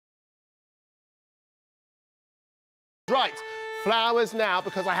Right, flowers now,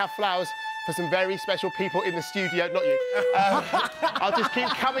 because I have flowers for some very special people in the studio, not you. I'll just keep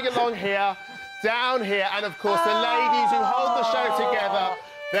coming along here, down here, and of course the ladies who hold the show together.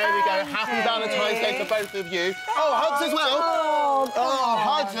 There we go. Happy Valentine's Day for both of you. Oh, hugs as well. Oh,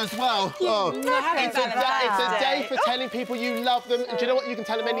 hugs as well. Oh. It's a day for telling people you love them. And do you know what? You can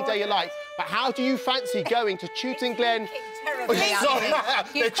tell them any day you like. But how do you fancy going to Chewton Glen?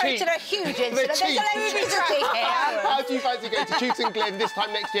 You've created a huge incident. There's a lady here. How do you fancy going to Chewton Glen this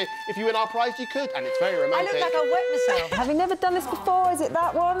time next year? If you win our prize, you could, and it's very romantic. I look like I wet myself. Have you never done this before? Is it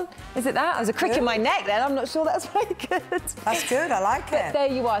that one? Is it that? There's a crick in my neck then. I'm not sure that's very good. That's good, I like it. But there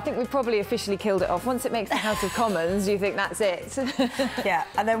you are. I think we've probably officially killed it off. Once it makes the House of Commons, you think that's it. Yeah,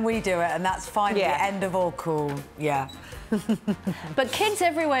 and then we do it, and that's finally the end of all cool. Yeah. But kids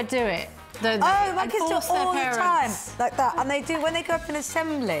everywhere do it. Oh, my kids do it all the time, like that. And they do, when they go up in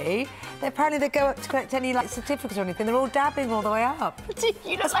assembly, apparently they go up to collect any, like, certificates or anything, they're all dabbing all the way up.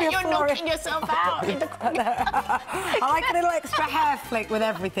 You look like you're knocking yourself out. I like a little extra hair flick with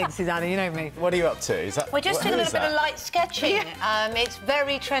everything, Susanna, you know me. What are you up to? Is that, we're just doing a little bit of light sketching. It's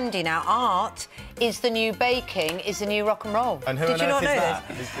very trendy now. Art is the new baking, is the new rock and roll. And who Did you not know that?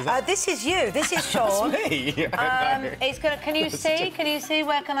 this? This is you. This is Sean. That's me. It's gonna. Can you see? Can you see?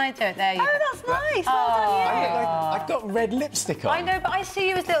 Where can I do it? There you go. Oh, that's nice. Well done, you. I've got red lipstick on. I know, but I see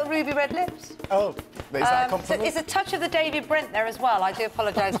you as little ruby red lips. Oh, is that a So compliment? it's a touch of the David Brent there as well. I do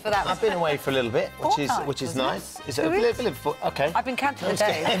apologise for that. I've been away for a little bit, which is nice. Is it a little OK. I've been counting the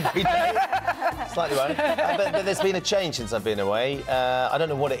days. Every day. Slightly worried. But there's been a change since I've been away. I don't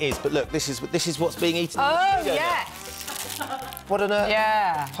know what it is, but look, this is what's being eaten. Oh, yes. What on earth?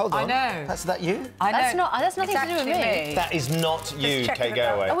 Yeah. Hold on. I know. That's that you? I know. That's nothing to do with me. That is not you, Kate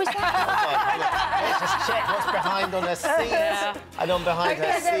Garraway. Oh, is that? Let's just check what's behind on her seat and on behind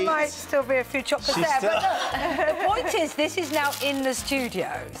her seat. There might still be a few chocolates there, but look, the point is, this is now in the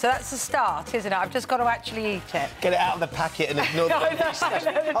studio, so that's the start, isn't it? I've just got to actually eat it. Get it out of the packet and ignore the stash.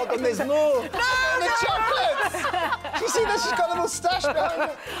 Hold on, there's more. No, the chocolates! Do you see that? She's got a little stash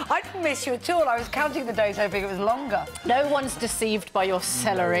behind it. I didn't miss you at all. I was counting the days, hoping it was longer. No one's deceived by your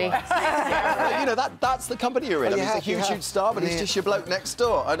celery. You know, that's the company you're in. I mean, he's a huge star, but he's just your bloke next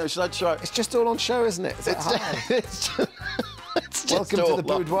door. I know, should I try? It's just all on show, isn't it? It's just welcome to the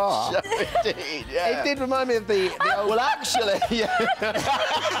boudoir. Indeed, yeah. It did remind me of the old... Well, actually, yeah.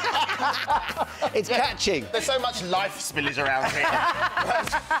 It's catching. There's so much life spillage around here.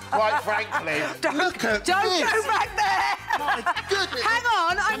 Quite frankly. Look at this. Don't go back there. My goodness. Hang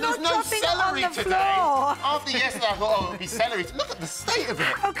on, I'm not dropping it on the floor. After yesterday, I thought, oh, it would be celery. Look at the state of it.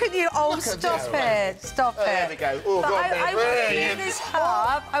 How can you? Oh, stop it. Stop it. There we go. Oh, God, I will clear this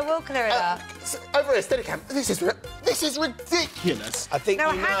up. I will clear it up. Over here, Steadicam. This is ridiculous. I think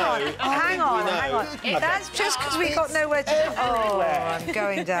No, we know. hang on. That's just because we got nowhere to go. Oh, I'm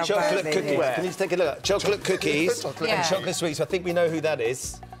going down. Chocolate badly. cookies. Can you take a look? Chocolate cookies and chocolate sweets. I think we know who that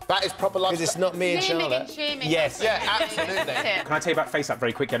is. That is proper life. Because it's not me and Charlotte. Yes. Yeah, absolutely. Can I tell you about Face App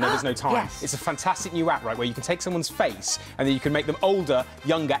very quickly? I know there's no time. Yes. It's a fantastic new app, right, where you can take someone's face and then you can make them older,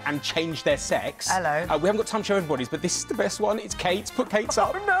 younger, and change their sex. Hello. We haven't got time to show everybody's, but this is the best one. It's Kate's. Put Kate's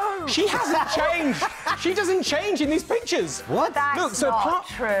up. Oh, no. She hasn't changed. She doesn't change in these pictures. What? That's look, so not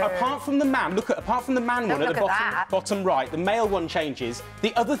true. apart from the man, apart from the man one at the bottom right, the male one changes.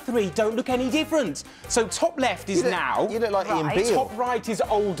 The other three don't look any different. So top left is now. You look like Ian Beale. Top right is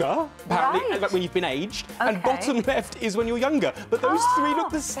older, apparently, like when you've been aged, and bottom left is when you're younger. But those three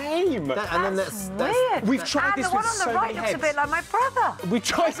look the same. And then that's weird. We've tried and this the one with on the so right many looks a heads. bit like my brother. We've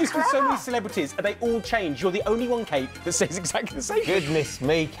tried this with so many celebrities, and they all change. You're the only one, Kate, that says exactly the same. Goodness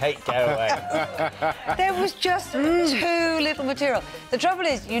me, Kate Garraway. There was just too little material. The trouble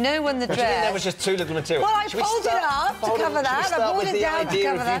is, you know when the dress... There was just too little material. Well, I pulled it up to cover that. I pulled it down to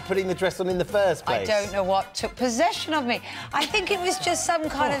cover of that. you putting the dress on in the first place? I don't know what took possession of me. I think it was just some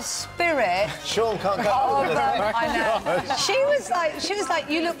kind of spirit. Sean can't go on with it. I know. She was like,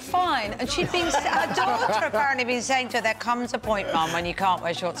 you look fine. And she'd been... Her daughter apparently been saying to her, there comes a point, Mum, when you can't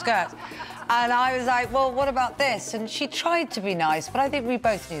wear short skirts. And I was like, well, what about this? And she tried to be nice, but I think we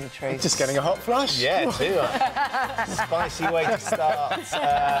both knew the truth. Just getting a hot flush. Yeah, too. Spicy way to start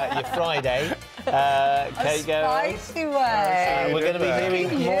your Friday. Kate Garraway. Spicy way. We're going to be hearing